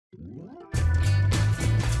Howdy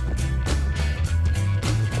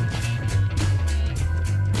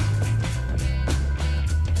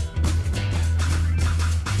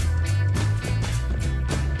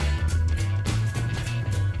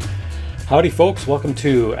folks, welcome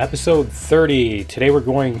to episode 30. Today we're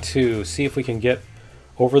going to see if we can get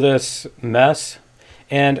over this mess.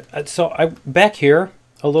 And so I back here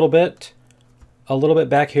a little bit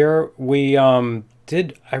back here, I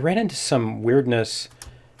ran into some weirdness.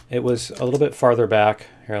 It was a little bit farther back.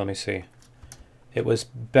 Here, let me see. It was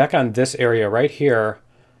back on this area right here.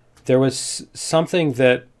 There was something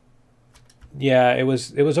that, yeah, it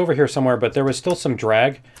was over here somewhere, but there was still some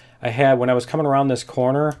drag I had when I was coming around this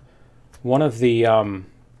corner. One of the, and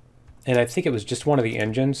I think it was just one of the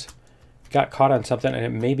engines, got caught on something, and it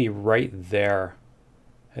may be right there.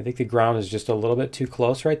 I think the ground is just a little bit too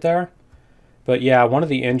close right there. But yeah, one of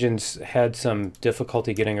the engines had some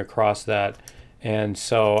difficulty getting across that. And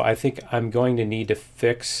so I think I'm going to need to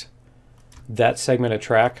fix that segment of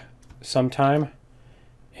track sometime.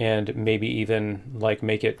 And maybe even like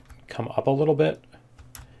make it come up a little bit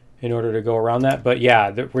in order to go around that. But yeah,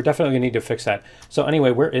 we're definitely gonna need to fix that. So anyway,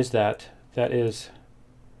 where is that? That is,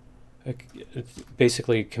 it's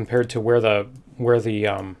basically compared to where the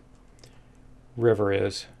river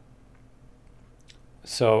is.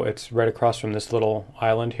 So it's right across from this little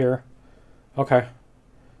island here. Okay.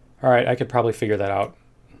 All right, I could probably figure that out.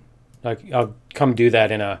 I'll come do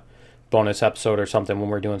that in a bonus episode or something when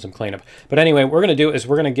we're doing some cleanup. But anyway, what we're gonna do is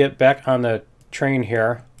we're gonna get back on the train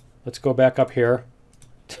here. Let's go back up here.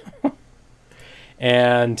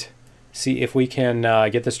 And see if we can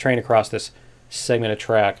get this train across this segment of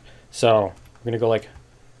track. So we're going to go like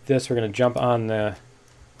this. We're going to jump on the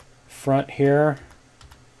front here.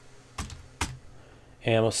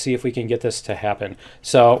 And we'll see if we can get this to happen.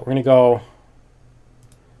 So we're going to go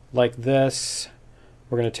like this.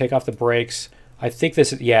 We're going to take off the brakes. I think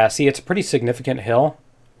this is, yeah, see, it's a pretty significant hill.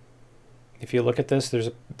 If you look at this,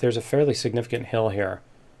 there's a fairly significant hill here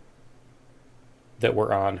that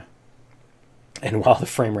we're on. And while the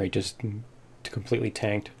frame rate just completely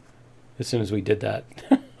tanked as soon as we did that.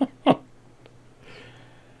 All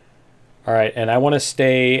right, and I want to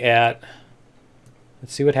stay at,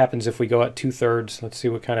 let's see what happens if we go at 2/3. Let's see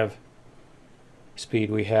what kind of speed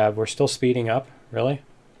we have. We're still speeding up, really?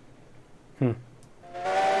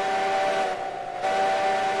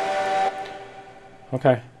 Okay.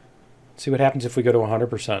 Let's see what happens if we go to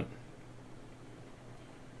 100%.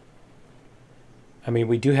 I mean,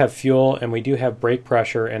 we do have fuel and we do have brake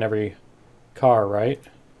pressure in every car, right?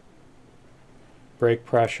 Brake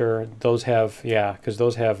pressure, those have, yeah, because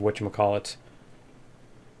those have whatchamacallits.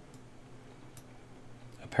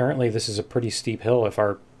 Apparently this is a pretty steep hill if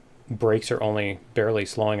our brakes are only barely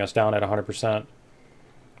slowing us down at 100%.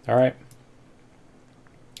 All right.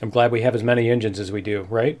 I'm glad we have as many engines as we do,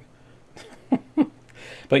 right?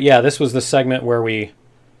 But yeah, this was the segment where we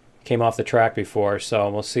came off the track before,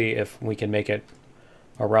 so we'll see if we can make it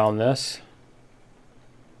around this.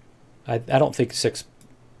 I don't think six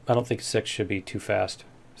should be too fast.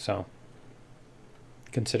 So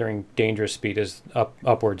considering dangerous speed is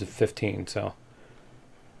upwards of 15, so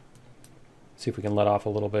see if we can let off a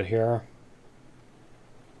little bit here.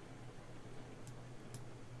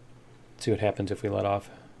 See what happens if we let off.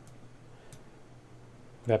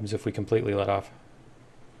 What happens if we completely let off?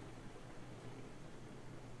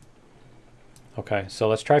 Okay, so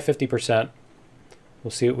let's try 50%.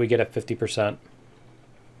 We'll see what we get at 50%.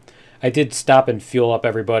 I did stop and fuel up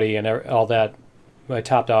everybody and all that. I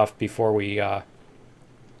topped off before we yeah,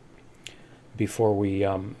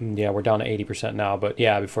 we're down to 80% now, but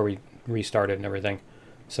yeah, before we restarted and everything.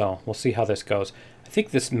 So we'll see how this goes. I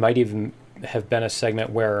think this might even have been a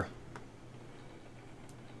segment where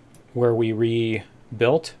we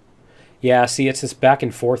rebuilt. Yeah, see, it's this back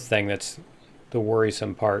and forth thing that's the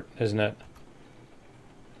worrisome part, isn't it?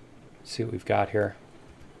 Let's see what we've got here.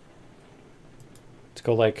 Let's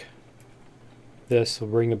go like this. We'll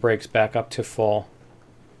bring the brakes back up to full.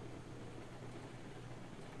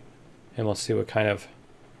 And we'll see what kind of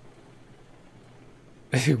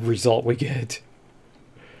result we get.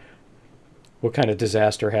 What kind of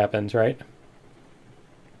disaster happens, right?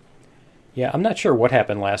 Yeah, I'm not sure what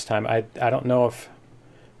happened last time. I don't know if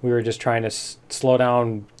we were just trying to slow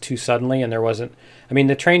down too suddenly and there wasn't... I mean,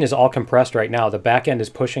 the train is all compressed right now. The back end is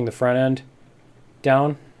pushing the front end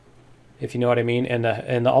down, if you know what I mean,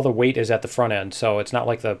 and all the weight is at the front end. So it's not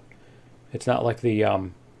like the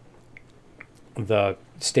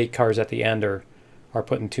state cars at the end are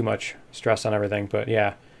putting too much stress on everything. But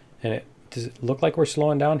yeah, and does it look like we're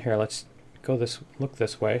slowing down here? Let's go look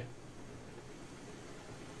this way.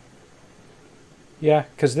 Yeah,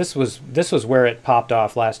 because this was where it popped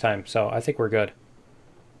off last time, so I think we're good.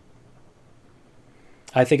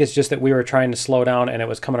 I think it's just that we were trying to slow down and it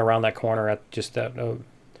was coming around that corner at just the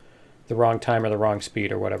wrong time or the wrong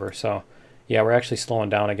speed or whatever. So yeah, we're actually slowing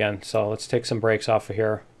down again. So let's take some brakes off of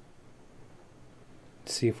here.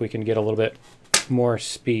 See if we can get a little bit more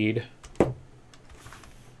speed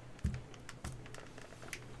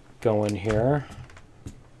going here.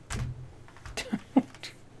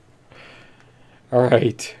 All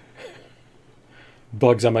right.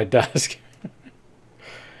 Bugs on my desk.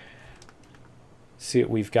 See what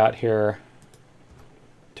we've got here.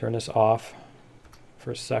 Turn this off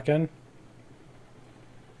for a second.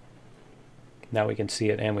 Now we can see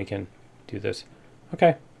it and we can do this.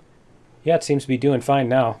 Okay. Yeah, it seems to be doing fine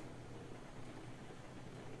now.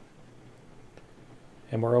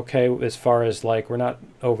 And we're okay as far as like we're not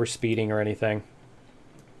over speeding or anything.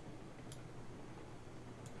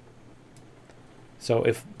 So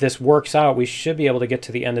if this works out, we should be able to get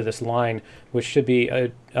to the end of this line, which should be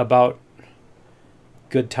about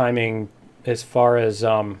good timing as far as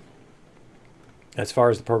the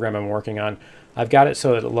program I'm working on. I've got it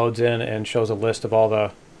so that it loads in and shows a list of all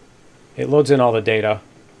the, it loads in all the data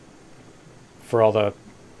for all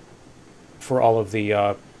of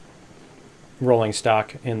the rolling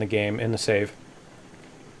stock in the game, in the save.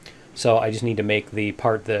 So I just need to make the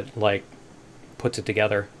part that like puts it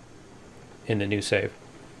together in the new save.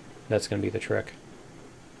 That's going to be the trick.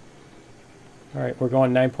 All right, we're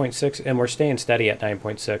going 9.6 and we're staying steady at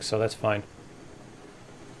 9.6, so that's fine.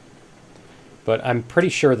 But I'm pretty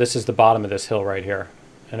sure this is the bottom of this hill right here.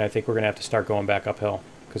 And I think we're going to have to start going back uphill.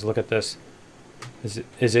 Because look at this.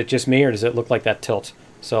 Is it just me or does it look like that tilt?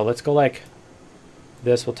 So let's go like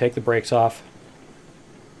this. We'll take the brakes off.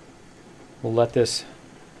 We'll let this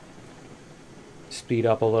speed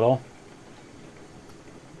up a little.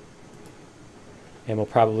 And we'll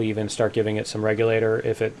probably even start giving it some regulator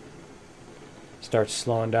if it starts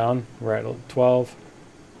slowing down. We're at 12.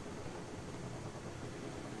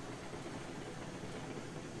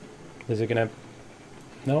 Is it gonna?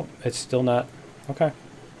 Nope, it's still not. Okay.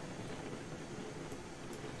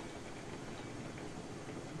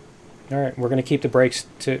 All right, we're gonna keep the brakes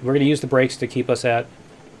to. We're gonna use the brakes to keep us at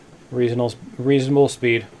reasonable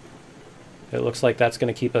speed. It looks like that's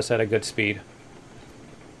gonna keep us at a good speed.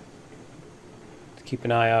 Keep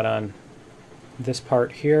an eye out on this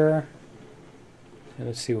part here. And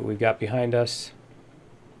let's see what we've got behind us.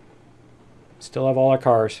 Still have all our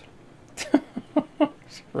cars.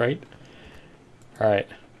 Right? Alright.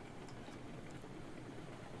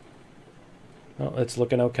 Well, it's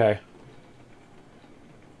looking okay.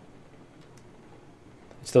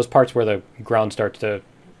 It's those parts where the ground starts to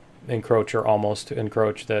encroach or almost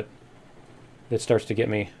encroach that it starts to get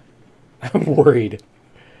me worried.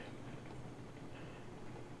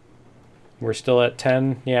 We're still at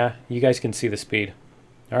 10. Yeah, you guys can see the speed.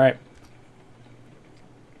 All right.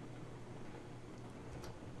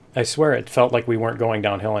 I swear it felt like we weren't going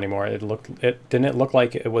downhill anymore. It didn't look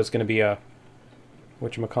like it was going to be a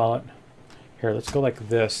whatchamacallit. Here, let's go like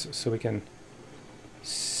this so we can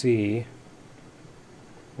see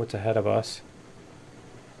what's ahead of us.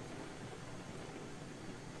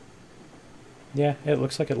 Yeah, it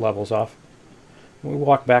looks like it levels off. We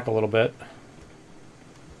walk back a little bit.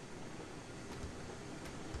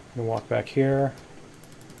 I'm gonna walk back here.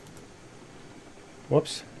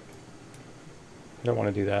 Whoops. I don't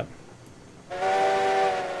want to do that.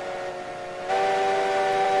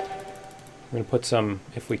 We're going to put some,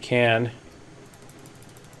 if we can,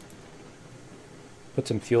 put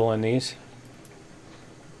some fuel in these.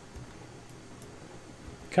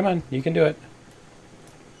 Come on, you can do it.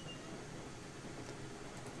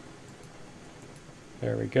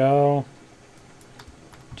 There we go.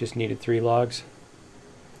 Just needed 3 logs.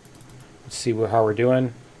 Let's see how we're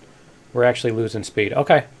doing. We're actually losing speed.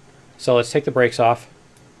 Okay, so let's take the brakes off.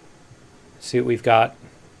 See what we've got.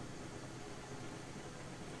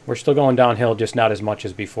 We're still going downhill, just not as much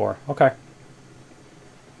as before. Okay.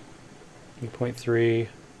 8.3.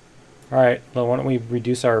 All right, well, why don't we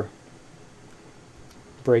reduce our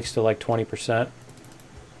brakes to like 20%.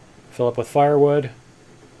 Fill up with firewood.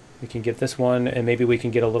 We can get this one, and maybe we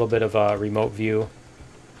can get a little bit of a remote view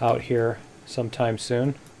out here sometime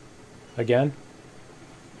soon. Again.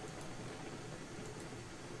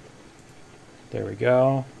 There we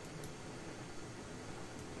go.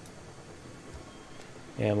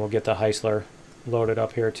 And we'll get the Heisler loaded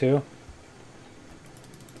up here too.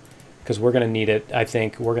 Because we're going to need it. I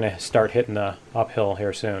think we're going to start hitting the uphill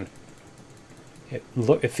here soon.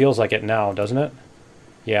 It feels like it now, doesn't it?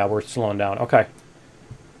 Yeah, we're slowing down. Okay.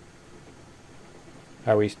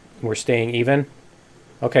 We're staying even?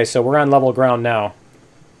 Okay, so we're on level ground now,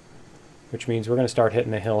 which means we're going to start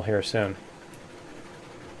hitting the hill here soon.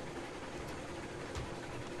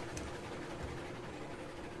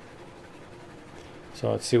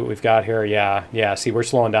 So let's see what we've got here. Yeah, see, we're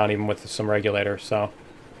slowing down even with some regulator, so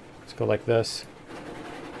let's go like this.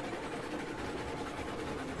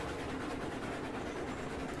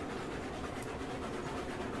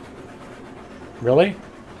 Really?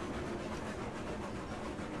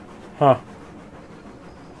 Huh.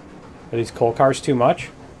 Are these coal cars too much?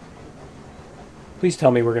 Please tell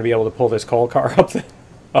me we're going to be able to pull this coal car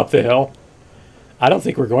up the hill. I don't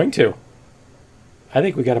think we're going to. I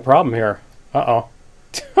think we got a problem here. Uh-oh.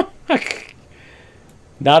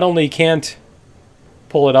 Not only can't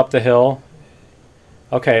pull it up the hill.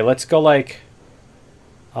 Okay, let's go like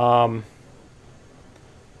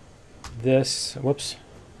this. Whoops.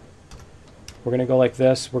 We're going to go like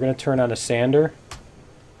this. We're going to turn on a sander.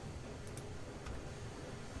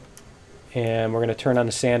 And we're going to turn on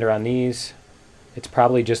the sander on these. It's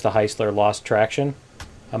probably just the Heisler lost traction,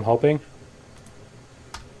 I'm hoping.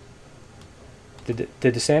 Did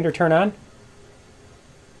the sander turn on?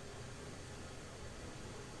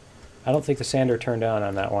 I don't think the sander turned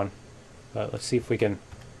on that one. But let's see if we can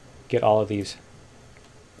get all of these.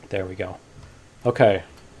 There we go. Okay.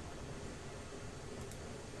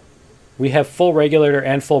 We have full regulator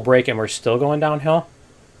and full brake and we're still going downhill?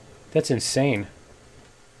 That's insane.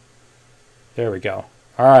 There we go.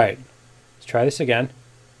 All right. Let's try this again.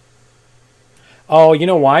 Oh, you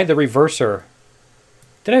know why? The reverser.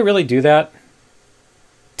 Did I really do that?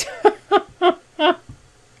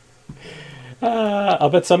 I'll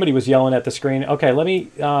bet somebody was yelling at the screen. Okay, let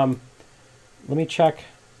me check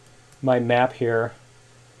my map here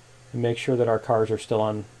and make sure that our cars are still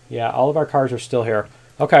on. Yeah, all of our cars are still here.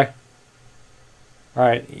 Okay. All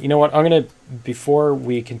right. You know what? I'm going to, before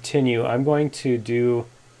we continue, I'm going to do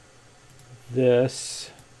this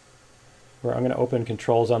where I'm going to open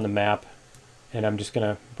controls on the map and I'm just going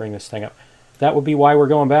to bring this thing up. That would be why we're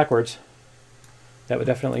going backwards. That would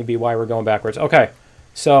definitely be why we're going backwards. Okay,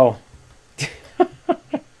 so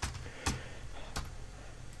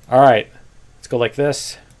all right, let's go like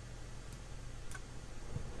this.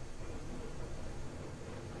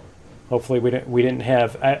 Hopefully we didn't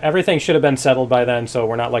have everything should have been settled by then, so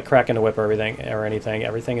we're not like cracking the whip or anything.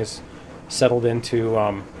 Everything is settled into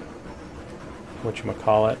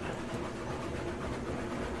whatchamacallit.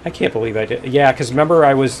 I can't believe I did. Yeah, because remember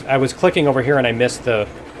I was clicking over here and I missed the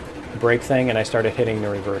brake thing and I started hitting the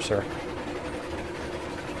reverser.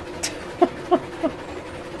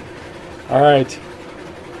 All right.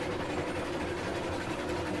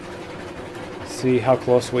 See how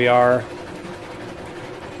close we are.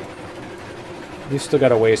 We've still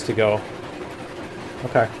got a ways to go.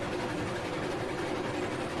 Okay.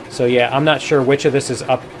 So yeah, I'm not sure which of this is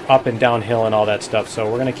up and downhill and all that stuff, so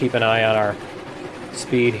we're going to keep an eye on our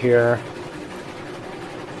speed here.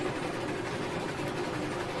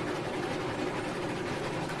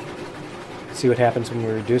 See what happens when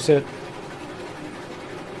we reduce it.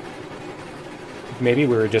 Maybe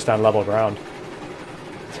we were just on level ground.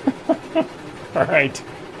 All right.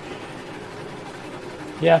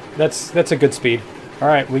 Yeah, that's a good speed. All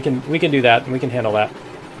right, we can do that. We can handle that.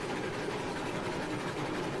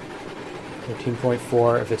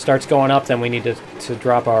 13.4. If it starts going up, then we need to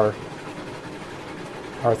drop our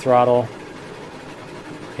throttle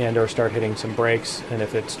and or start hitting some brakes. And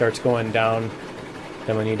if it starts going down,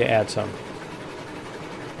 then we need to add some.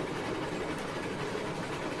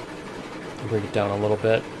 Bring it down a little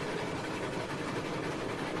bit.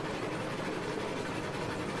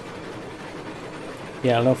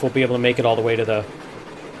 Yeah, I don't know if we'll be able to make it all the way to the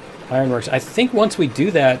ironworks. I think once we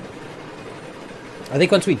do that,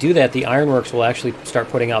 the ironworks will actually start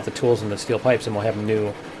putting out the tools and the steel pipes, and we'll have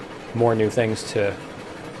more new things to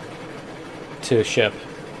ship.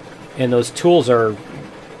 And those tools are,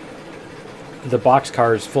 the box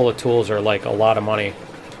cars full of tools are like a lot of money.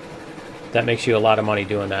 That makes you a lot of money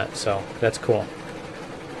doing that, so that's cool.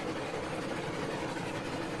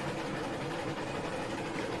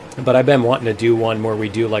 But I've been wanting to do one where we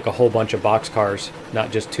do like a whole bunch of box cars,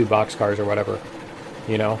 not just 2 box cars or whatever.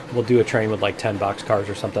 You know, we'll do a train with like 10 box cars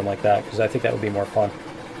or something like that, because I think that would be more fun.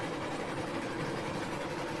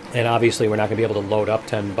 And obviously we're not going to be able to load up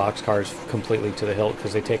 10 box cars completely to the hilt,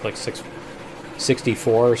 because they take like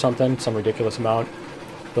 64 or something, some ridiculous amount.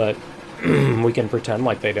 But we can pretend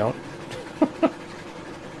like they don't.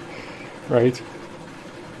 Right?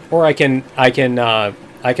 Or I can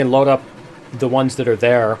load up the ones that are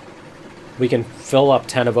there. We can fill up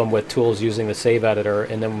 10 of them with tools using the save editor,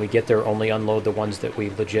 and then when we get there, only unload the ones that we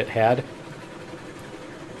legit had.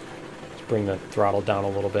 It's bring the throttle down a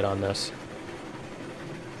little bit on this.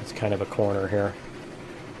 It's kind of a corner here.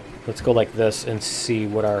 Let's go like this and see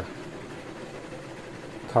what our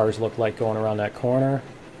cars look like going around that corner.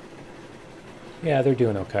 Yeah, they're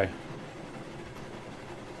doing okay.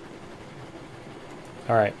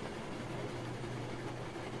 All right.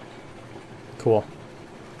 Cool.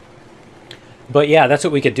 But yeah, that's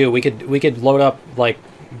what we could do. We could load up, like,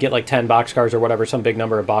 get like 10 boxcars or whatever, some big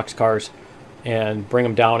number of boxcars, and bring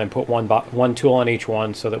them down and put one tool on each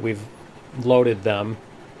one so that we've loaded them,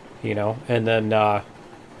 you know, and then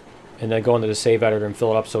go into the save editor and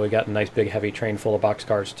fill it up so we got a nice big heavy train full of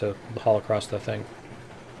boxcars to haul across the thing.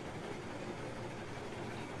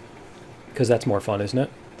 Because that's more fun, isn't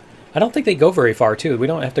it? I don't think they go very far, too. We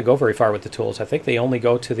don't have to go very far with the tools. I think they only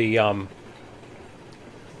go to the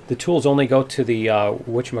tools only go to the,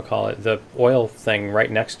 whatchamacallit, the oil thing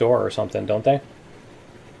right next door or something, don't they?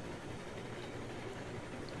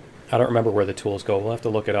 I don't remember where the tools go. We'll have to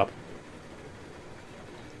look it up.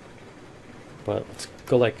 But let's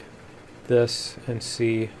go like this and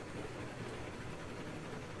see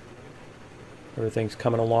everything's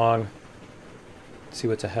coming along. See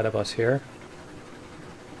what's ahead of us here.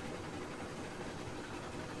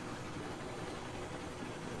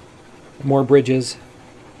 More bridges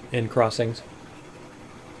and crossings.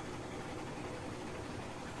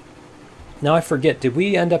 Now I forget, did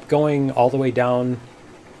we end up going all the way down?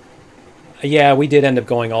 Yeah, we did end up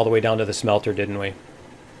going all the way down to the smelter, didn't we?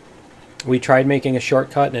 We tried making a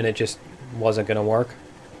shortcut and it just wasn't going to work.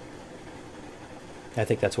 I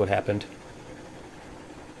think that's what happened.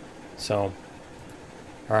 So,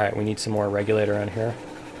 alright, we need some more regulator on here.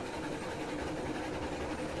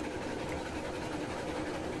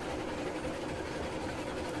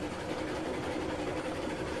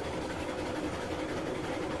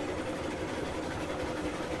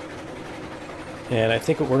 And I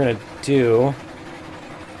think what we're going to do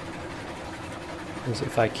is,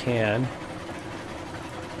 if I can,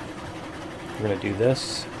 we're going to do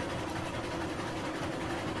this.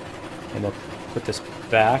 And we'll put this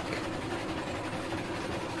back.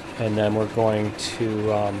 And then we're going to,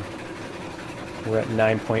 we're at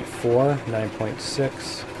 9.4,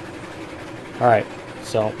 9.6. Alright,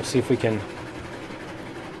 so we'll see if we can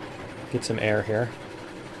get some air here.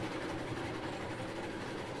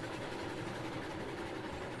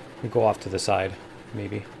 We'll go off to the side,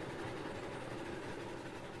 maybe.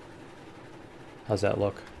 How's that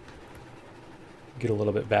look? Get a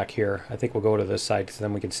little bit back here. I think we'll go to this side because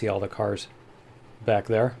then we can see all the cars back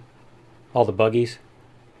there. All the buggies.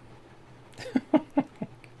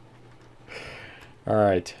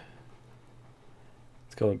 Alright.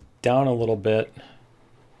 Let's go down a little bit.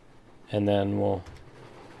 And then we'll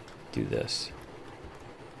do this.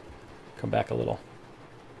 Come back a little.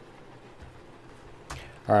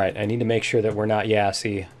 Alright, I need to make sure that we're not, yeah,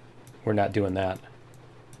 see, we're not doing that.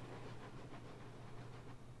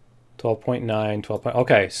 12.9, 12.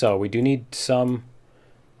 Okay, so we do need some,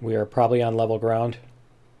 we are probably on level ground.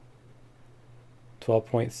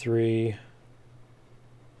 12.3.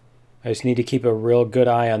 I just need to keep a real good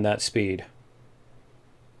eye on that speed.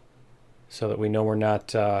 So that we know we're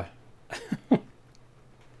not,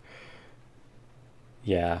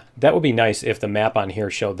 yeah, that would be nice if the map on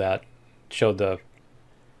here showed that, showed the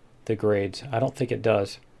grades. I don't think it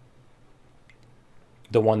does.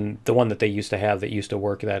 The one that they used to have that used to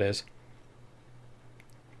work, that is.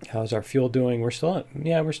 How's our fuel doing? We're still,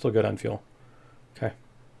 yeah, we're still good on fuel. Okay.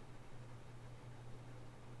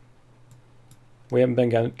 We haven't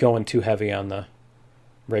been going too heavy on the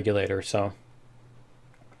regulator, so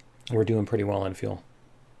we're doing pretty well on fuel.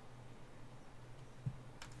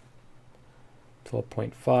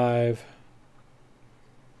 12.5.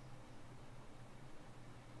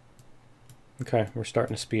 Okay, we're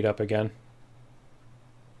starting to speed up again.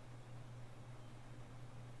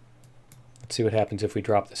 Let's see what happens if we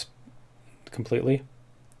drop this completely.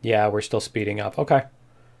 Yeah, we're still speeding up. Okay.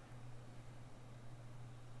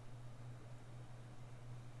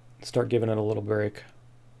 Start giving it a little break.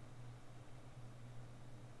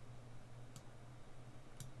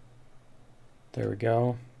 There we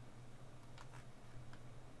go.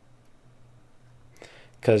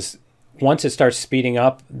 Because once it starts speeding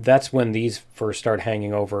up, that's when these first start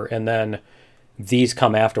hanging over, and then these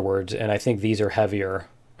come afterwards, and I think these are heavier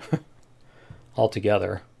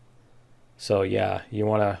altogether. So yeah, you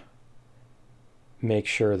want to make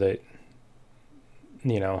sure that,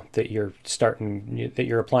 you know, that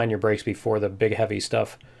you're applying your brakes before the big heavy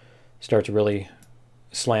stuff starts really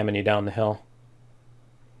slamming you down the hill.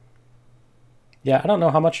 Yeah, I don't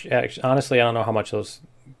know how much, honestly, I don't know how much those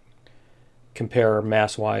compare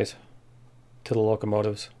mass-wise to the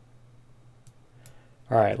locomotives.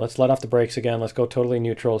 All right, let's let off the brakes again. Let's go totally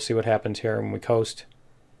neutral, see what happens here when we coast.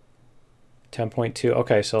 10.2.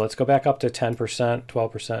 Okay, so let's go back up to 10%,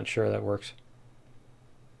 12%. Sure, that works.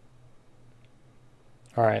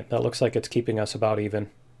 All right, that looks like it's keeping us about even.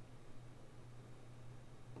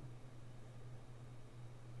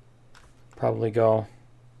 Probably go.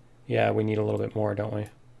 Yeah, we need a little bit more, don't we?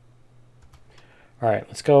 All right,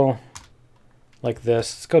 let's go like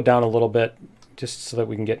this. Let's go down a little bit just so that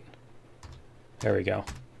we can get... There we go.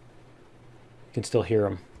 You can still hear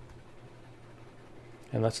them.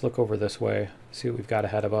 And let's look over this way, see what we've got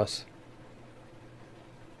ahead of us.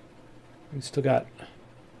 We've still got...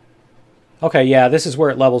 Okay, yeah, this is where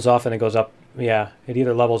it levels off and it goes up. Yeah, it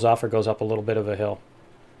either levels off or goes up a little bit of a hill.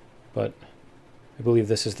 But I believe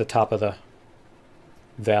this is the top of the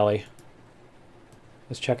valley.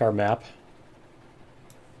 Let's check our map.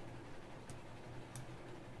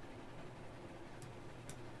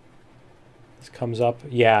 This comes up.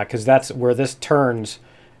 Yeah, because that's where this turns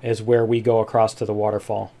is where we go across to the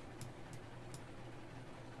waterfall.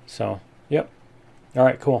 So, yep. All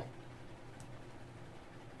right, cool.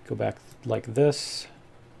 Go back like this.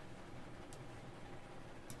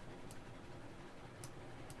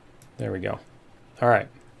 There we go. All right.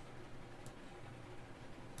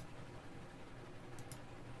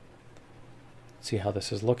 See how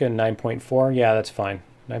this is looking. 9.4. Yeah, that's fine.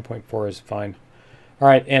 9.4 is fine. All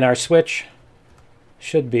right, and our switch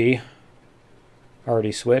should be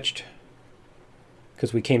already switched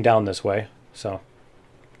because we came down this way, so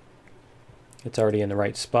it's already in the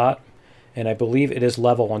right spot. And I believe it is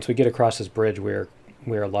level. Once we get across this bridge, we're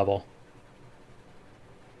level.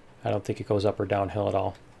 I don't think it goes up or downhill at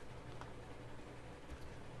all.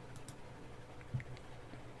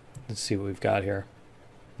 Let's see what we've got here.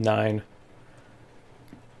 9.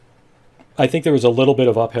 I think there was a little bit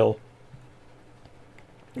of uphill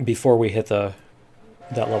before we hit that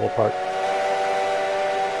level part.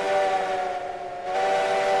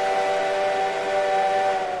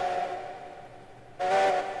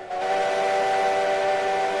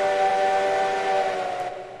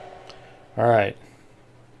 All right.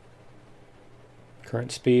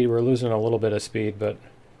 Current speed, we're losing a little bit of speed, but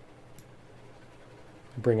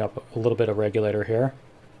bring up a little bit of regulator here.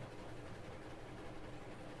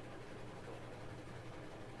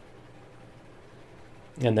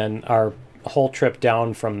 And then our whole trip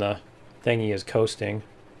down from the thingy is coasting,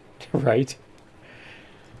 right?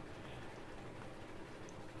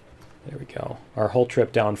 There we go. Our whole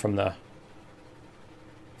trip down from the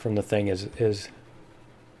thing is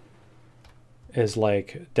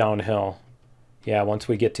like downhill. Yeah, once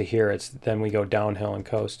we get to here, then we go downhill and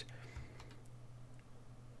coast.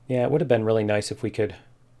 Yeah, it would have been really nice if we could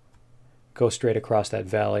go straight across that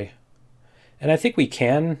valley. And I think we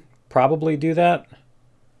can probably do that.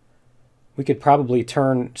 We could probably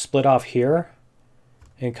split off here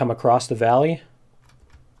and come across the valley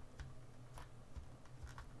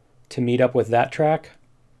to meet up with that track.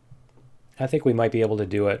 I think we might be able to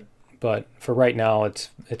do it, but for right now, it's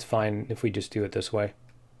fine if we just do it this way.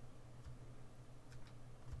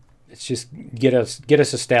 It's just get us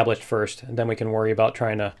established first, and then we can worry about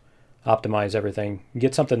trying to optimize everything.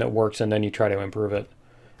 Get something that works, and then you try to improve it.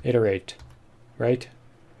 Iterate, right?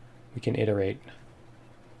 We can iterate.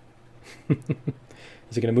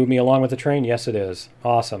 Is it going to move me along with the train? Yes, it is.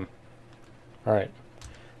 Awesome. All right.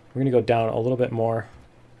 We're going to go down a little bit more.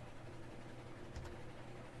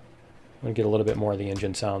 I'm going to get a little bit more of the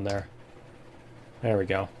engine sound there. There we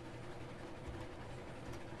go.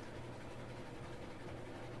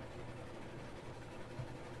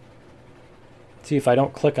 See if I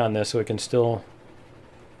don't click on this, so we can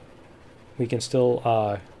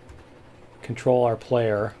still control our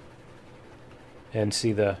player and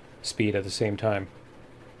see the speed at the same time.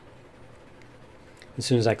 As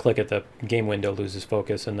soon as I click it, the game window loses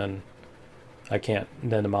focus, and then I can't.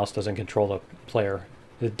 Then the mouse doesn't control the player.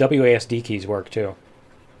 The WASD keys work too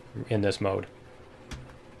in this mode.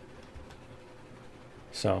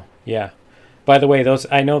 So yeah. By the way, those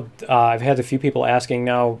I know I've had a few people asking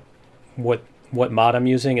now what mod I'm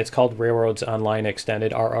using. It's called Railroads Online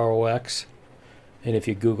Extended, rrox. And if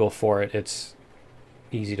you Google for it, it's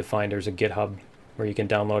easy to find. There's a GitHub where you can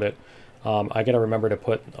download it. I gotta remember to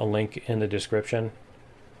put a link in the description.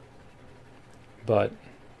 But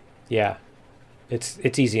yeah,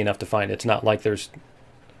 it's easy enough to find. It's not like there's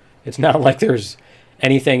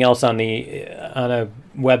anything else on a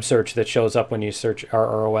web search that shows up when you search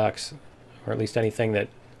rrox, or at least anything that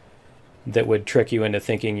would trick you into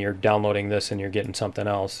thinking you're downloading this and you're getting something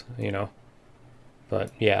else, you know.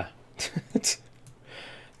 But yeah,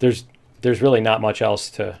 there's really not much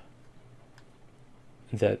else to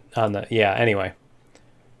that on the. Yeah, anyway,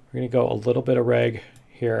 We're going to go a little bit of reg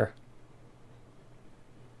here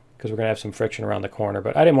because we're going to have some friction around the corner,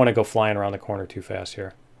 but I didn't want to go flying around the corner too fast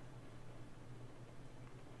here.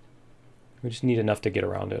 We just need enough to get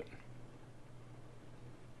around it.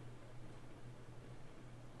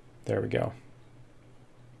 There we go.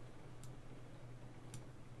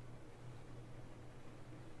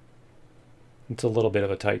 It's a little bit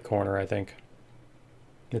of a tight corner, I think.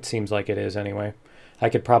 It seems like it is anyway. I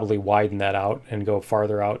could probably widen that out and go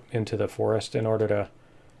farther out into the forest in order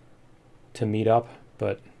to meet up,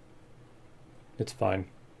 but it's fine.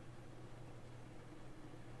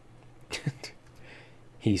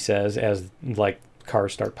 He says as like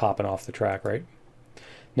cars start popping off the track, right?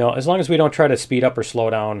 No, as long as we don't try to speed up or slow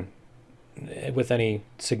down with any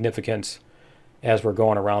significance as we're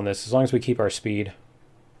going around this, as long as we keep our speed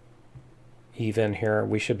even here,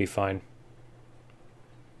 we should be fine.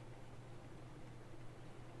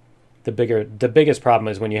 The biggest problem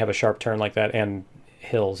is when you have a sharp turn like that and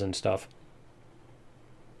hills and stuff.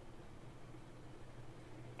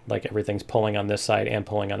 Like everything's pulling on this side and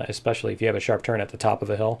pulling on that, especially if you have a sharp turn at the top of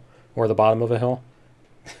a hill or the bottom of a hill.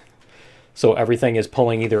 So everything is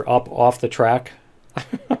pulling either up off the track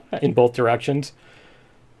in both directions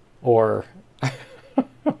or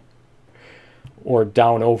or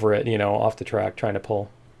down over it, you know, off the track trying to pull.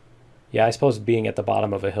 Yeah, I suppose being at the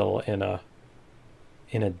bottom of a hill in a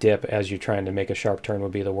dip as you're trying to make a sharp turn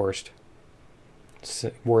would be the worst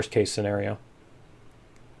case scenario.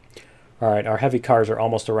 All right, our heavy cars are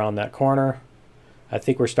almost around that corner. I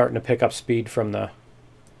think we're starting to pick up speed from the,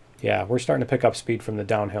 yeah, we're starting to pick up speed from the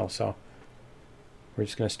downhill, so we're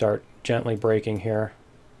just going to start gently braking here,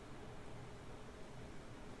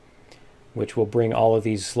 which will bring all of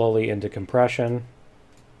these slowly into compression,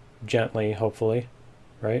 gently, hopefully,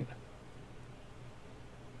 right?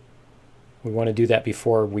 We want to do that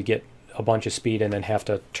before we get a bunch of speed and then have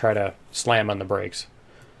to try to slam on the brakes,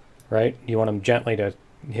 right? You want them gently to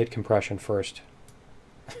hit compression first.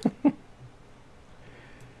 All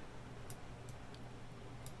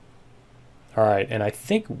right, and I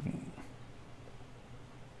think,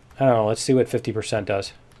 I don't know, let's see what 50%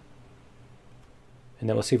 does. And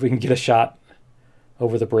then we'll see if we can get a shot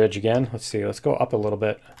over the bridge again. Let's see, let's go up a little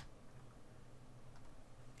bit.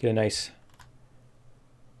 Get a nice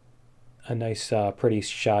pretty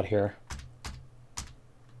shot here.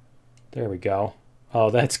 There we go.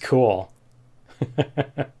 Oh, that's cool.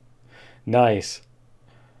 Nice.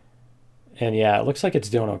 And yeah, it looks like it's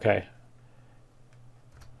doing okay.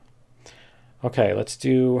 Okay, let's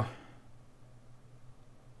do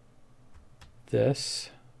this.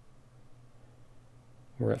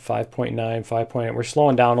 We're at 5.9, 5.8. We're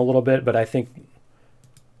slowing down a little bit, but I think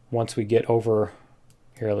once we get over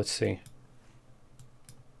here, let's see.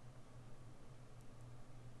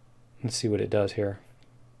 Let's see what it does here.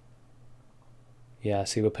 Yeah,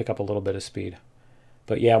 see, we'll pick up a little bit of speed.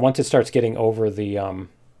 But yeah, once it starts getting over the,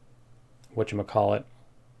 whatchamacallit,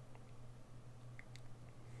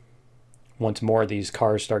 once more of these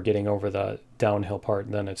cars start getting over the downhill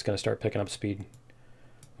part, then it's going to start picking up speed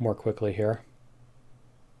more quickly here.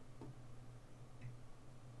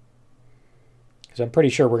 Because I'm pretty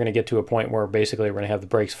sure we're going to get to a point where basically we're going to have the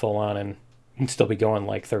brakes full on and still be going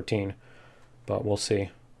like 13. But we'll see.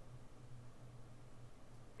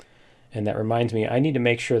 And that reminds me, I need to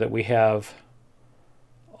make sure that we have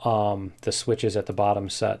the switches at the bottom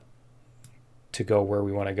set to go where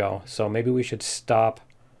we want to go. So maybe we should stop.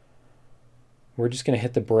 We're just going to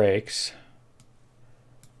hit the brakes.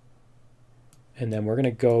 And then we're going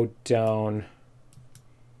to go down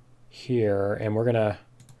here and we're going to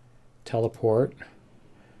teleport.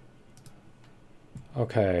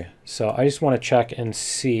 Okay, so I just want to check and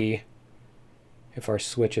see if our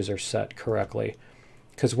switches are set correctly.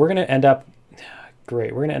 Because we're going to end up,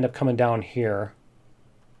 great, we're going to end up coming down here.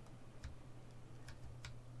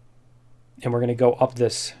 And we're going to go up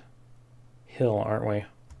this hill, aren't we?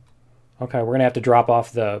 Okay, we're going to have to drop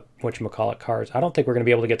off the, whatchamacallit, cars. I don't think we're going to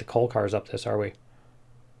be able to get the coal cars up this, are we?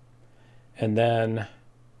 And then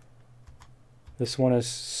this one is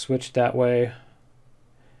switched that way.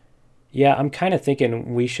 Yeah, I'm kind of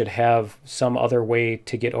thinking we should have some other way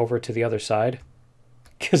to get over to the other side.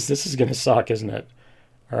 Because this is going to suck, isn't it?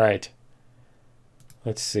 All right.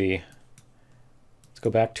 Let's see. Let's go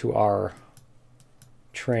back to our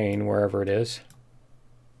train, wherever it is.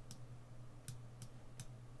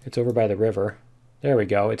 It's over by the river. There we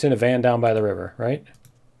go. It's in a van down by the river, right?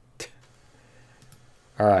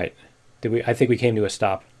 All right. I think we came to a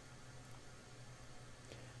stop.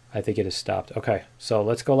 I think it has stopped. Okay, so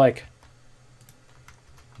let's go like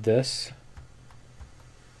this.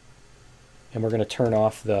 And we're going to turn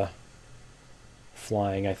off the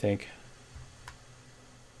flying, I think.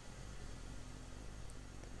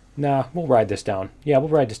 Nah, we'll ride this down. Yeah, we'll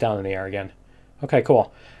ride this down in the air again. Okay,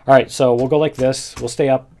 cool. All right, so we'll go like this. We'll stay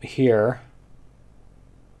up here.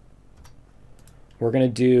 We're going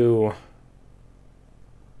to do...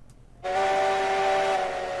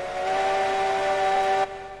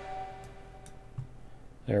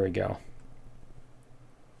 There we go.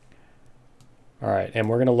 All right, and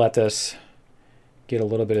we're going to let this get a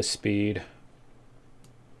little bit of speed.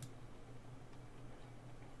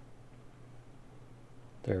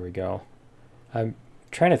 There we go. I'm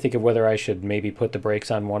trying to think of whether I should maybe put the brakes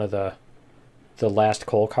on one of the last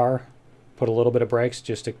coal car. Put a little bit of brakes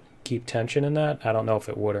just to keep tension in that. I don't know if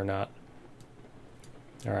it would or not.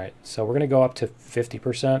 All right, so we're going to go up to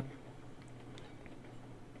 50%.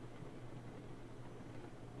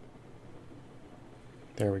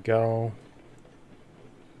 There we go.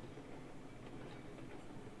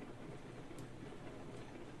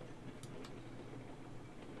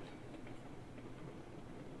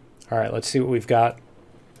 All right, let's see what we've got.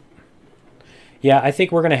 Yeah, I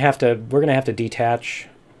think we're gonna have to detach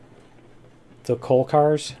the coal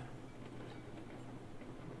cars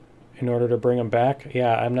in order to bring them back.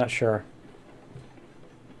 Yeah, I'm not sure.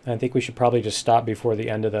 I think we should probably just stop before the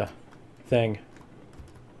end of the thing.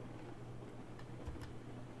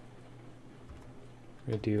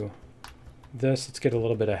 We're gonna do this. Let's get a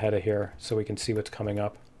little bit ahead of here so we can see what's coming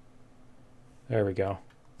up. There we go.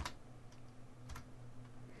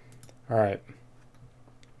 All right.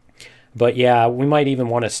 But yeah, we might even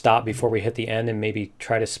want to stop before we hit the end and maybe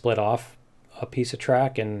try to split off a piece of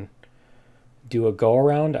track and do a go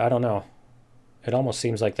around. I don't know. It almost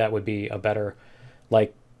seems like that would be a better,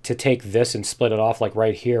 like to take this and split it off like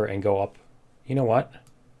right here and go up. You know what?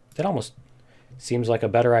 That almost seems like a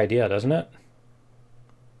better idea, doesn't it?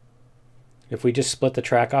 If we just split the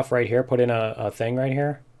track off right here, put in a thing right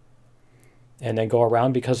here, and then go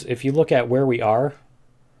around, because if you look at where we are,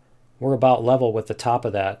 we're about level with the top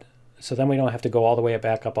of that. So then we don't have to go all the way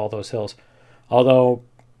back up all those hills. Although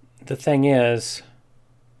the thing is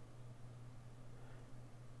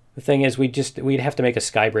we'd have to make a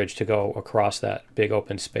sky bridge to go across that big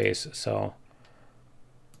open space. So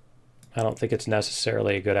I don't think it's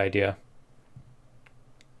necessarily a good idea.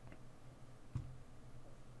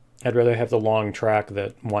 I'd rather have the long track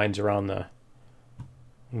that winds around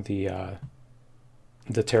the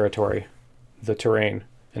territory, the terrain,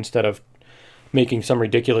 instead of making some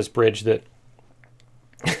ridiculous bridge that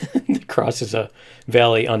crosses a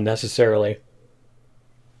valley unnecessarily.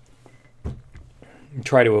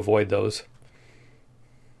 Try to avoid those.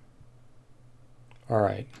 All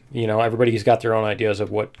right, you know, everybody's got their own ideas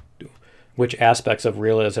of which aspects of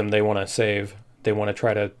realism they want to save, they want to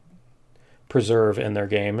try to preserve in their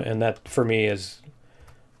game, and that for me is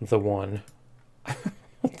the one.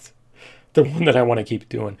 The one that I want to keep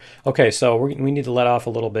doing. Okay, so we need to let off a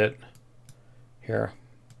little bit here.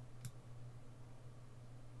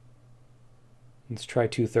 Let's try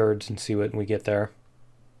 2/3 and see what we get there.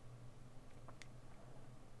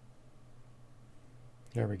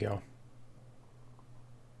 There we go.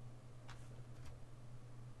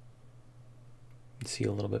 Let's see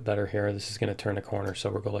a little bit better here. This is going to turn a corner, so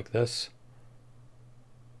we'll go like this.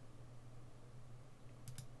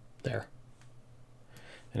 There.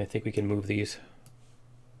 And I think we can move these.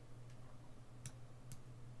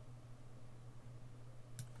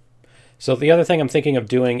 So the other thing I'm thinking of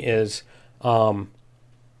doing is, since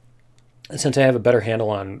I have a better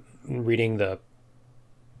handle on reading the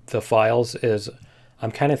files, is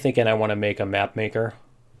I'm kind of thinking I want to make a map maker,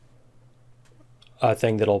 a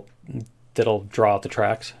thing that'll draw out the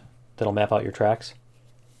tracks, that'll map out your tracks.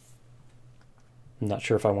 I'm not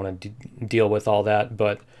sure if I want to deal with all that,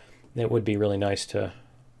 but it would be really nice to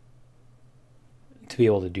be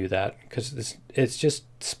able to do that, because it's just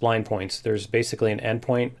spline points. There's basically an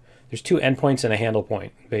endpoint. There's 2 endpoints and a handle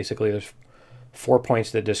point. Basically, there's 4 points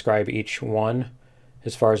that describe each one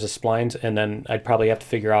as far as the splines, and then I'd probably have to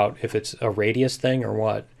figure out if it's a radius thing or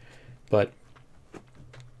what,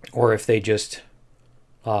 or if they just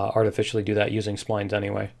artificially do that using splines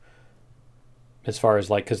anyway. As far as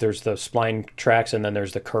like, because there's the spline tracks and then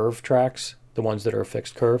there's the curve tracks, the ones that are a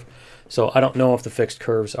fixed curve. So I don't know if the fixed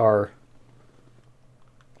curves are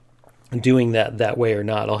doing that way or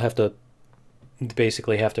not. I'll have to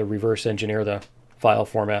basically reverse engineer the file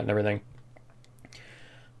format and everything,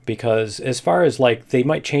 because as far as like, they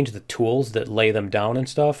might change the tools that lay them down and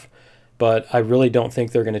stuff, but I really don't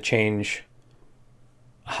think they're going to change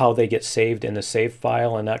how they get saved in the save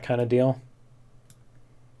file and that kind of deal.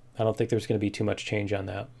 I don't think there's going to be too much change on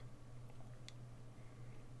that.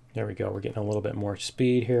 There we go. We're getting a little bit more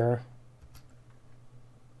speed here.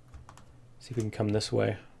 See if we can come this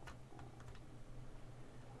way.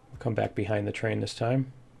 We'll come back behind the train this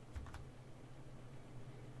time.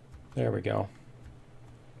 There we go.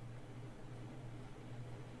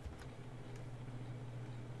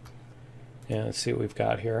 And let's see what we've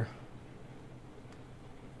got here.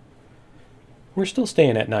 We're still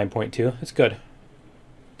staying at 9.2. It's good.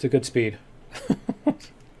 It's a good speed.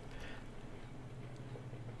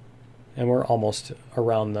 And we're almost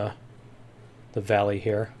around the valley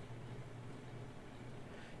here.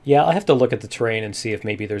 Yeah, I'll have to look at the terrain and see if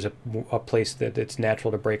maybe there's a place that it's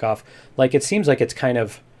natural to break off. Like, it seems like it's kind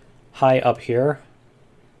of high up here.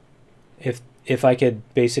 If I could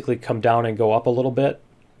basically come down and go up a little bit.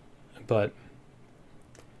 But,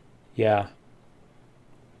 yeah.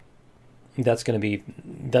 That's gonna be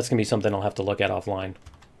something I'll have to look at offline.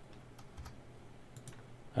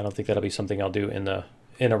 I don't think that'll be something I'll do in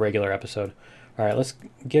a regular episode. All right, let's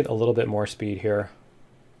get a little bit more speed here.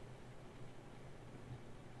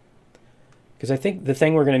 Because I think the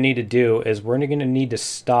thing we're going to need to do is we're going to need to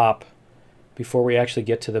stop before we actually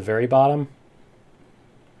get to the very bottom.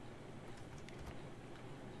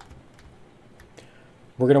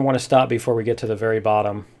 We're going to want to stop before we get to the very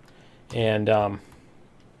bottom. And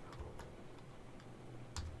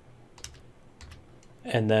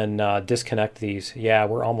then disconnect these. Yeah,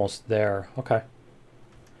 we're almost there. Okay.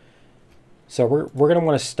 So we're going to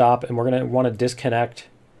want to stop, and we're going to want to disconnect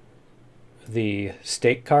the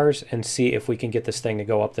stake cars and see if we can get this thing to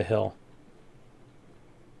go up the hill.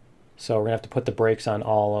 So we're going to have to put the brakes on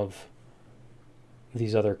all of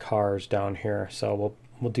these other cars down here. So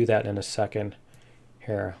we'll do that in a second.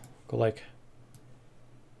 Here, go like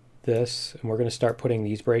this, and we're going to start putting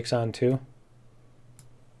these brakes on too.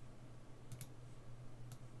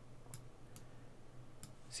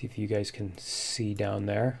 See if you guys can see down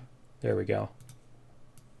there. There we go.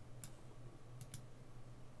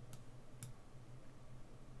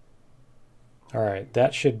 All right,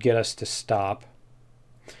 that should get us to stop.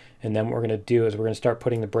 And then what we're going to do is we're going to start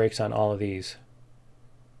putting the brakes on all of these.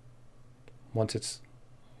 Once it's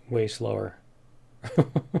way slower.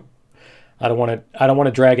 I don't want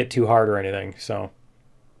to drag it too hard or anything, so.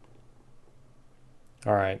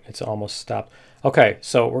 All right, it's almost stopped. Okay,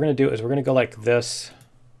 so what we're going to do is we're going to go like this.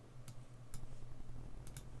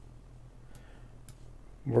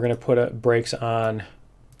 We're going to put brakes on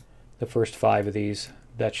the first 5 of these.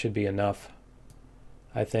 That should be enough,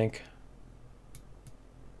 I think.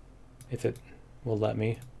 If it will let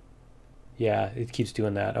me. Yeah, it keeps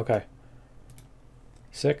doing that. Okay.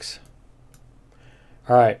 6.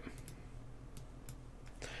 All right.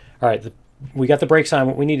 All right, we got the brakes on.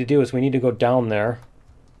 What we need to do is we need to go down there.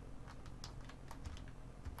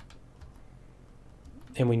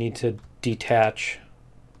 And we need to detach.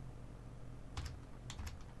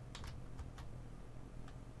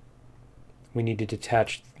 We need to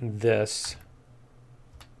detach this.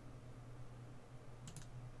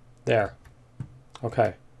 There.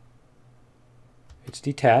 Okay. It's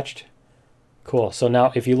detached. Cool. So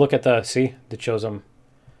now if you look at the, see, it shows them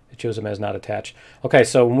as not attached. Okay,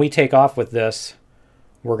 so when we take off with this,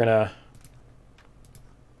 we're going to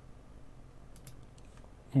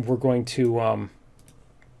we're going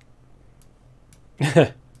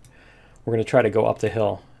to try to go up the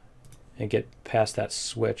hill and get past that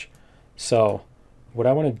switch. So what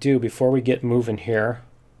I want to do before we get moving here,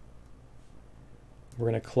 we're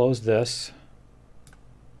going to close this.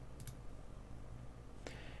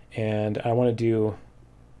 And I want to do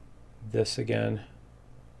this again,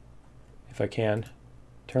 if I can.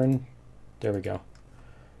 Turn, there we go.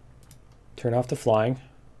 Turn off the flying.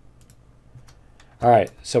 All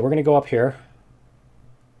right, so we're going to go up here,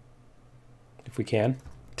 if we can.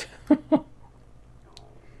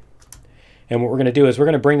 And what we're going to do is we're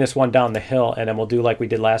going to bring this one down the hill, and then we'll do like we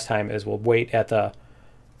did last time, is we'll wait at the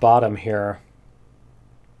bottom here.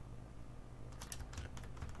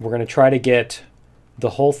 We're going to try to get the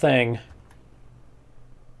whole thing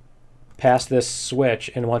past this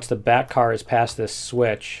switch, and once the back car is past this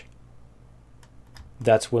switch,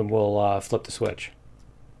 that's when we'll flip the switch.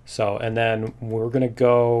 So, and then we're going to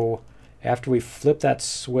go, after we flip that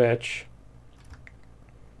switch,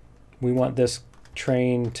 we want this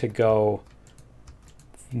train to go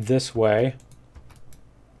this way.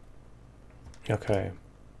 Okay.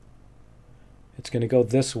 It's going to go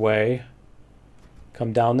this way,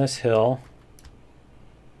 come down this hill,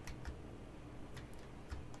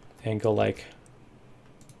 and go like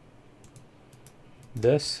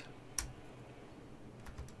this.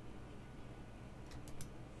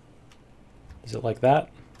 Is it like that?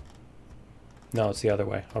 No, it's the other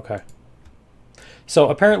way. Okay. So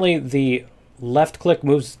apparently the left click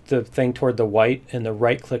moves the thing toward the white, and the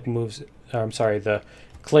right click moves I'm sorry, the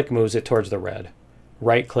click moves it towards the red.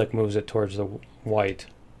 Right click moves it towards the white.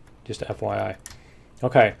 Just FYI.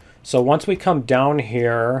 Okay, so once we come down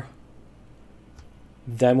here,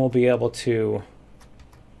 then we'll be able to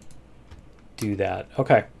do that.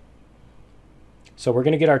 Okay. So we're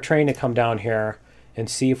going to get our train to come down here and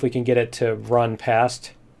see if we can get it to run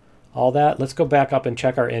past all that. Let's go back up and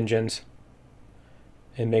check our engines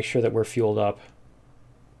and make sure that we're fueled up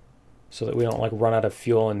so that we don't like run out of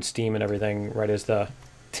fuel and steam and everything right as the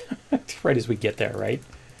right as we get there, right?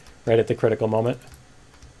 Right at the critical moment.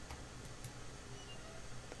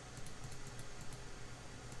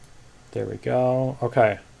 There we go.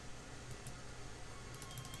 Okay.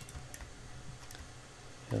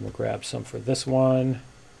 And we'll grab some for this one.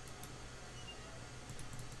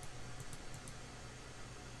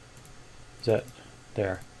 Is that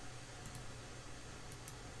there?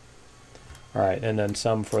 All right, and then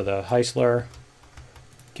some for the Heisler.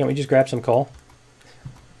 Can't we just grab some coal?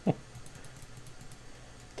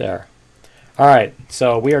 There. All right,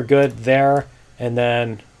 so we are good there, and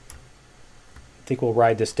then I think we'll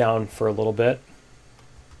ride this down for a little bit.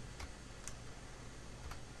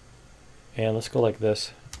 And let's go like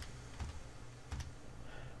this.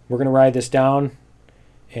 We're going to ride this down,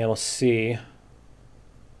 and we'll see.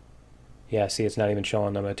 Yeah, see, it's not even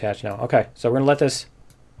showing them attached now. Okay, so we're going to let this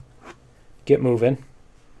get moving.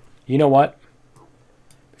 You know what?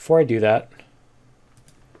 Before I do that,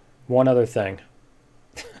 one other thing.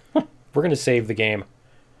 We're going to save the game.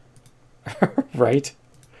 Right?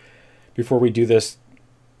 Before we do this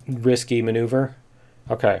risky maneuver.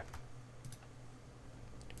 Okay.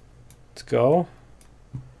 Let's go.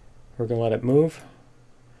 We're going to let it move.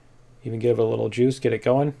 Even give it a little juice, get it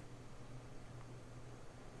going.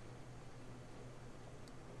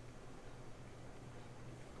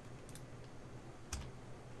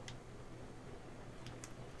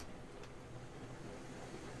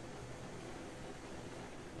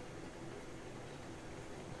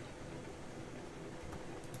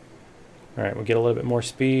 All right, we'll get a little bit more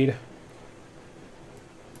speed.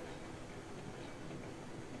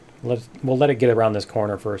 We'll let it get around this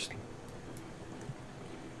corner first.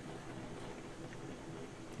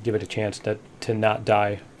 Give it a chance to not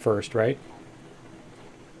die first, right?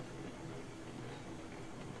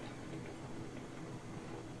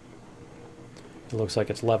 It looks like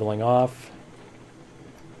it's leveling off.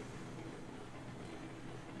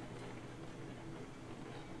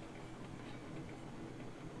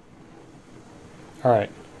 All right.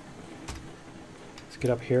 Let's get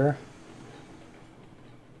up here.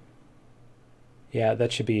 Yeah,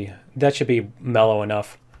 that should be mellow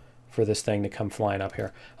enough for this thing to come flying up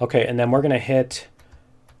here. Okay, and then we're going to hit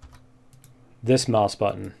this mouse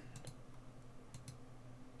button.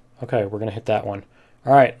 Okay, we're going to hit that one.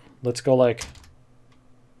 All right, let's go like...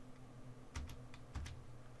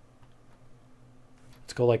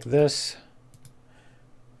 Let's go like this.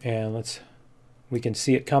 And we can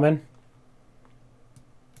see it coming.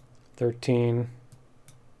 13,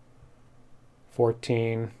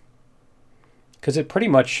 14... Because it pretty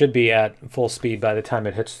much should be at full speed by the time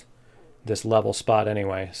it hits this level spot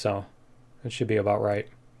anyway, so it should be about right.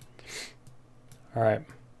 All right,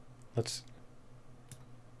 let's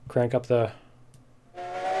crank up the...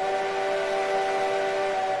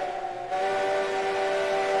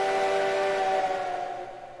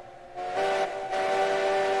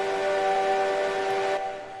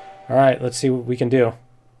 All right, let's see what we can do.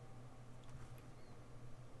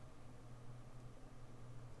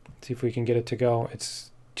 See if we can get it to go.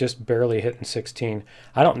 It's just barely hitting 16.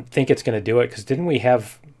 I don't think it's going to do it because didn't we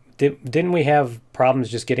have problems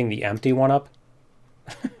just getting the empty one up?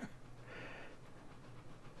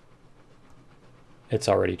 It's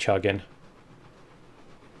already chugging.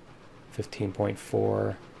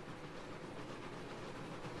 15.4.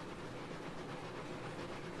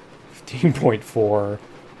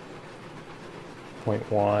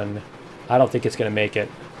 15.4.1. I don't think it's going to make it.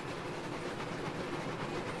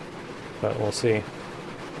 But we'll see.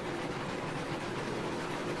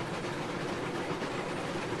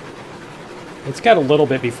 It's got a little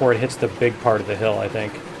bit before it hits the big part of the hill, I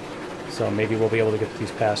think. So maybe we'll be able to get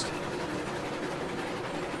these past.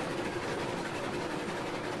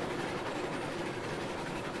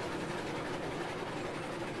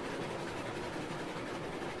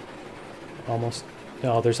 Almost.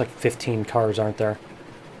 No, there's like 15 cars, aren't there?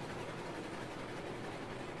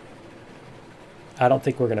 I don't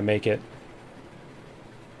think we're going to make it.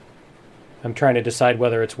 I'm trying to decide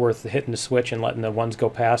whether it's worth hitting the switch and letting the ones go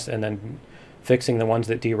past and then fixing the ones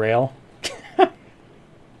that derail.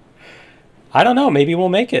 I don't know. Maybe we'll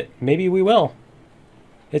make it. Maybe we will.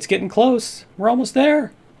 It's getting close. We're almost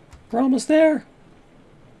there. We're almost there.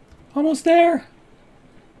 Almost there.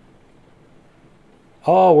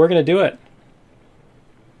 Oh, we're going to do it.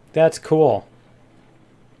 That's cool.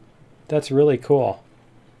 That's really cool.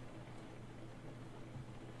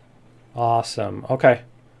 Awesome. Okay.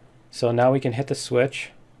 So now we can hit the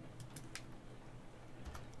switch.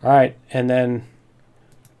 All right. And then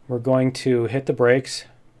we're going to hit the brakes.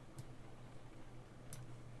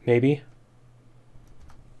 Maybe.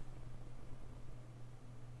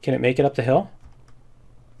 Can it make it up the hill?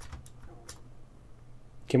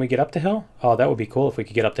 Can we get up the hill? Oh, that would be cool if we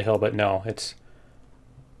could get up the hill, but no,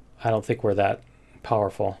 I don't think we're that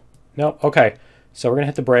powerful. Nope. Okay. So we're going to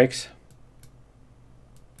hit the brakes.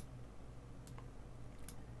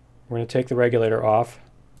 We're going to take the regulator off,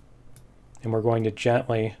 and we're going to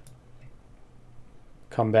gently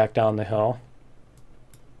come back down the hill.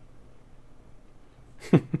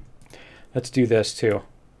 Let's do this too.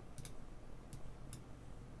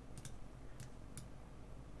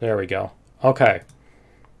 There we go. Okay.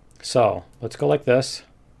 So let's go like this.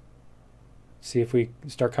 See if we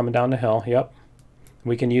start coming down the hill. Yep.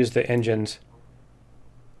 We can use the engines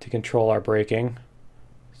to control our braking.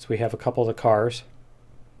 So we have a couple of the cars.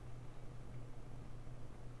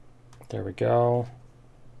 There we go.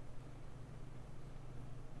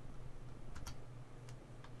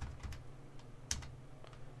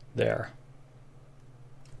 There.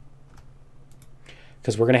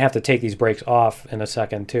 Because we're going to have to take these brakes off in a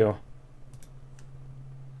second too.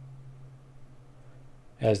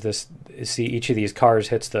 As this, see, each of these cars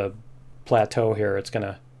hits the plateau here, it's going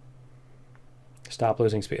to stop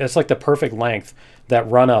losing speed. It's like the perfect length. That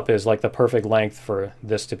run up is like the perfect length for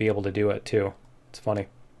this to be able to do it too. It's funny.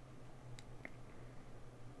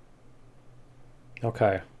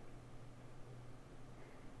 Okay.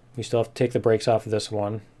 We still have to take the brakes off of this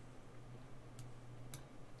one.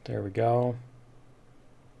 There we go.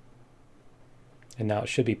 And now it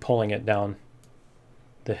should be pulling it down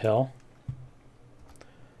the hill.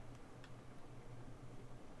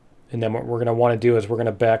 And then what we're going to want to do is we're going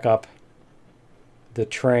to back up the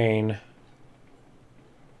train.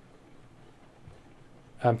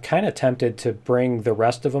 I'm kind of tempted to bring the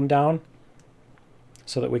rest of them down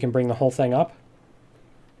so that we can bring the whole thing up.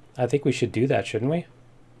 I think we should do that, shouldn't we?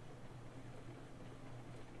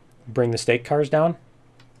 Bring the stake cars down,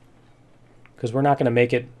 because we're not going to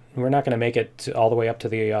make it. We're not going to make it all the way up to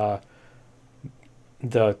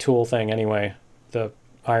the tool thing anyway, the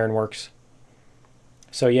ironworks.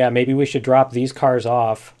 So yeah, maybe we should drop these cars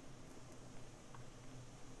off.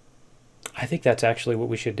 I think that's actually what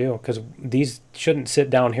we should do, because these shouldn't sit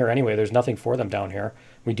down here anyway. There's nothing for them down here.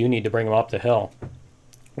 We do need to bring them up the hill.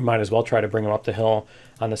 We might as well try to bring them up the hill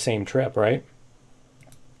on the same trip, right?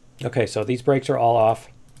 Okay, so these brakes are all off.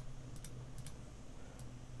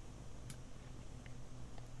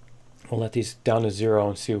 We'll let these down to 0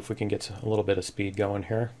 and see if we can get a little bit of speed going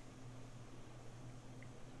here.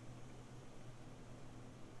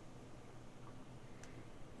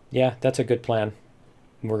 Yeah, that's a good plan.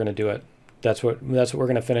 We're going to do it. That's what we're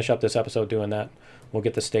going to finish up this episode doing that. We'll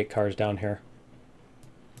get the stake cars down here.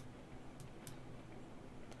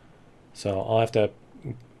 So I'll have to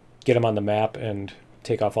get them on the map and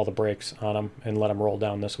take off all the brakes on them and let them roll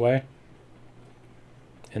down this way.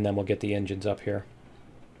 And then we'll get the engines up here.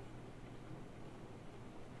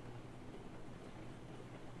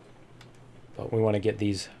 But we want to get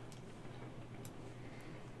these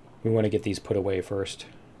put away first.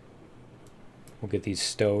 We'll get these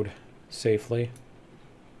stowed safely.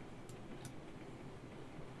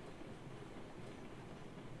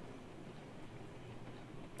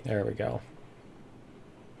 There we go.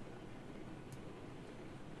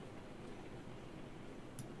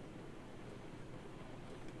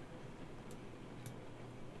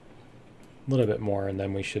 A little bit more and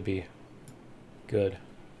then we should be good.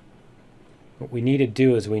 What we need to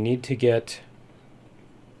do is we need to get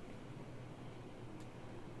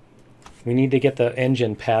the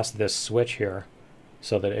engine past this switch here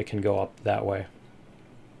so that it can go up that way.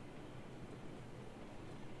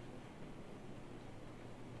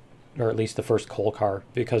 Or at least the first coal car,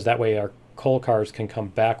 because that way our coal cars can come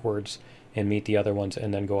backwards and meet the other ones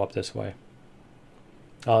and then go up this way.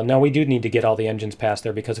 No, we do need to get all the engines past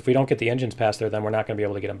there, because if we don't get the engines past there, then we're not going to be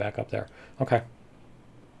able to get them back up there. Okay.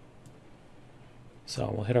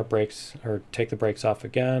 So we'll hit our brakes, or take the brakes off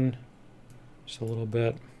again, just a little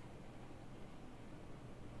bit.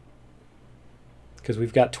 Because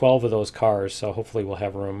we've got 12 of those cars, so hopefully we'll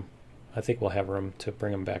have room. I think we'll have room to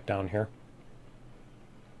bring them back down here.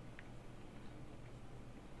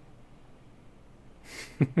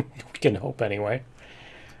 We can hope anyway.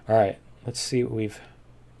 All right, let's see what we've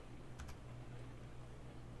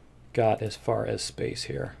got as far as space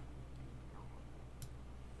here.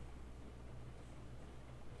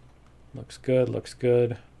 Looks good, looks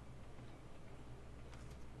good.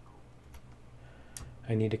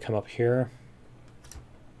 I need to come up here.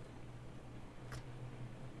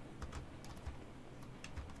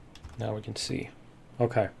 Now we can see.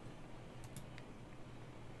 Okay.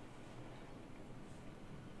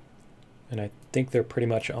 And I think they're pretty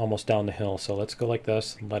much almost down the hill. So let's go like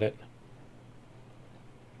this and let it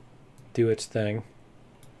do its thing.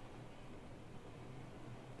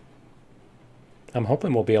 I'm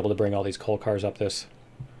hoping we'll be able to bring all these coal cars up this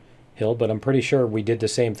hill, but I'm pretty sure we did the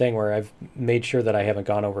same thing where I've made sure that I haven't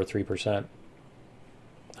gone over 3%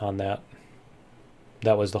 on that.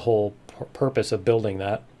 That was the whole purpose of building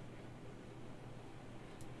that.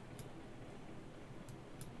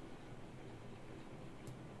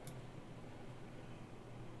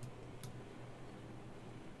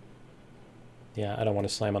 Yeah, I don't want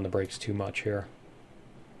to slam on the brakes too much here.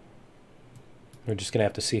 We're just going to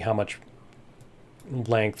have to see how much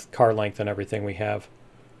length, car length and everything we have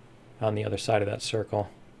on the other side of that circle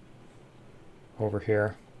over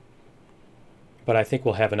here. But I think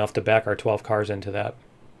we'll have enough to back our 12 cars into that.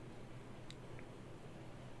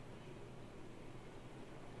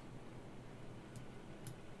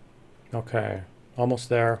 Okay, almost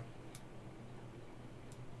there.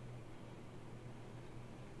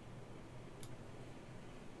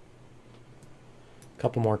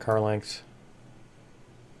 Couple more car lengths.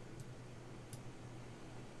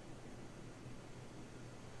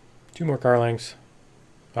 Two more car lengths.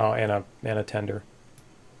 Oh, and a tender.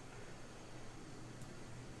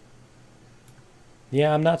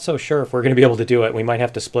 Yeah, I'm not so sure if we're going to be able to do it. We might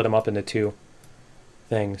have to split them up into two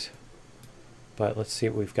things. But let's see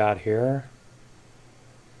what we've got here.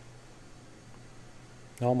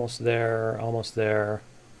 Almost there, almost there.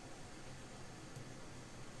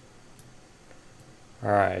 All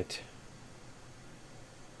right.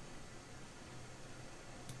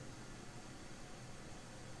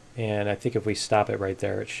 And I think if we stop it right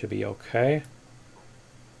there, it should be okay.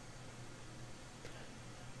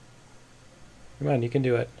 Come on, you can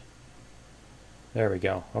do it. There we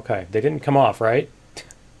go. Okay, they didn't come off, right?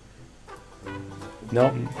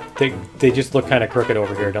 No, they just look kind of crooked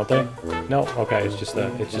over here, don't they? No, okay, it's just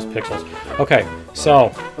pixels. Okay,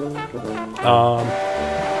 so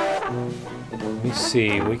let me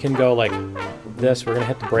see. We can go like this. We're gonna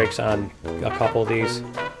hit the brakes on a couple of these,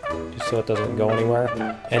 just so it doesn't go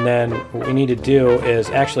anywhere. And then what we need to do is,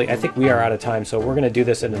 actually, I think we are out of time, so we're gonna do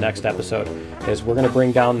this in the next episode. Is we're gonna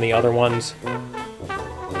bring down the other ones.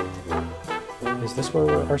 Is this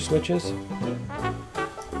where our switch is?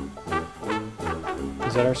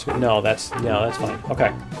 Is that our switch? No, that's fine.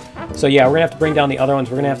 Okay. So yeah, we're gonna have to bring down the other ones.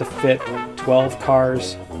 We're gonna have to fit 12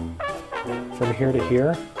 cars from here to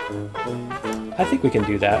here. I think we can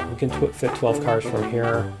do that. We can fit 12 cars from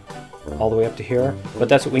here all the way up to here. But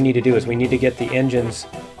that's what we need to do, is we need to get the engines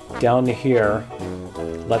down to here,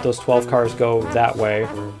 let those 12 cars go that way,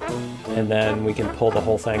 and then we can pull the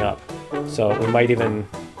whole thing up. So we might even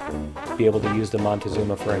be able to use the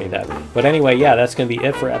Montezuma for any of that. But anyway, yeah, that's going to be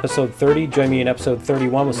it for episode 30. Join me in episode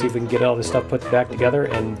 31. We'll see if we can get all this stuff put back together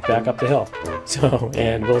and back up the hill. So,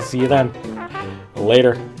 and we'll see you then.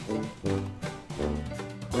 Later.